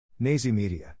Nazi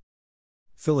Media.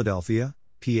 Philadelphia,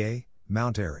 PA,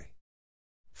 Mount Airy.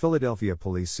 Philadelphia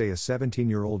police say a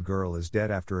 17-year-old girl is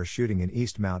dead after a shooting in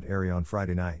East Mount Airy on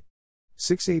Friday night.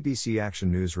 6 ABC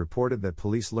Action News reported that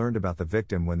police learned about the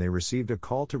victim when they received a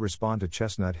call to respond to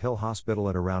Chestnut Hill Hospital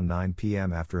at around 9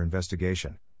 p.m. After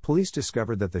investigation, police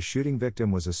discovered that the shooting victim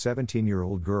was a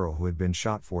 17-year-old girl who had been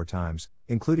shot 4 times,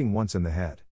 including once in the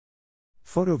head.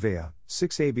 Photo via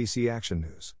 6 ABC Action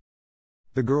News.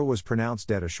 The girl was pronounced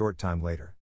dead a short time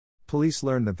later. Police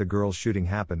learned that the girl's shooting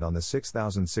happened on the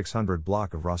 6600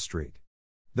 block of Ross Street.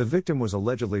 The victim was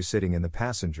allegedly sitting in the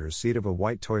passenger's seat of a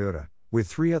white Toyota, with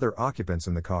 3 other occupants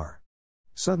in the car.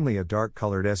 Suddenly a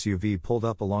dark-colored SUV pulled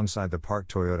up alongside the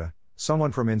parked Toyota.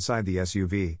 Someone from inside the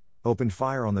SUV opened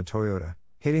fire on the Toyota,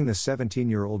 hitting the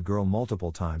 17-year-old girl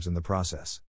multiple times in the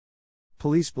process.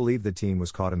 Police believe the teen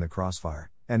was caught in the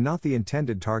crossfire, and not the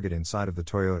intended target inside of the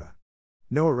Toyota.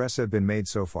 No arrests have been made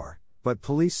so far, but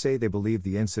police say they believe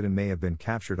the incident may have been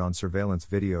captured on surveillance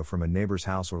video from a neighbor's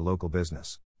house or local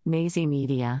business. Nazi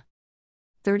Media.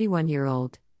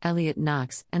 31-year-old Elliot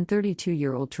Knox and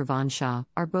 32-year-old Trevon Shaw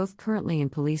are both currently in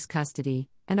police custody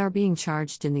and are being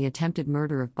charged in the attempted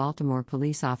murder of Baltimore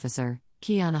police officer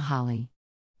Kiana Holly.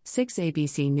 6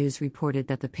 ABC News reported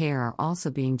that the pair are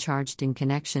also being charged in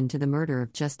connection to the murder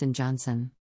of Justin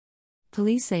Johnson.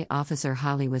 Police say Officer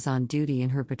Holly was on duty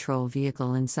in her patrol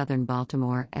vehicle in southern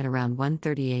Baltimore at around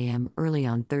 1:30 a.m. early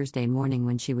on Thursday morning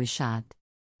when she was shot.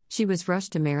 She was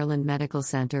rushed to Maryland Medical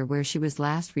Center where she was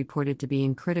last reported to be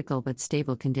in critical but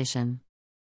stable condition.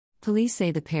 Police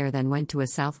say the pair then went to a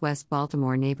southwest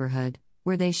Baltimore neighborhood,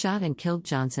 where they shot and killed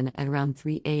Johnson at around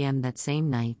 3 a.m. that same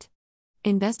night.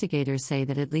 Investigators say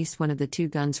that at least one of the 2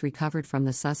 guns recovered from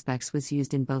the suspects was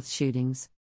used in both shootings.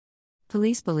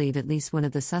 Police believe at least one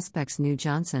of the suspects knew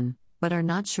Johnson, but are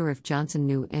not sure if Johnson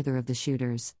knew either of the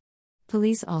shooters.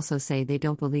 Police also say they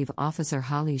don't believe Officer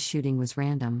Holly's shooting was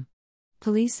random.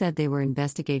 Police said they were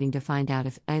investigating to find out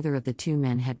if either of the 2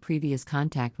 men had previous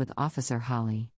contact with Officer Holly.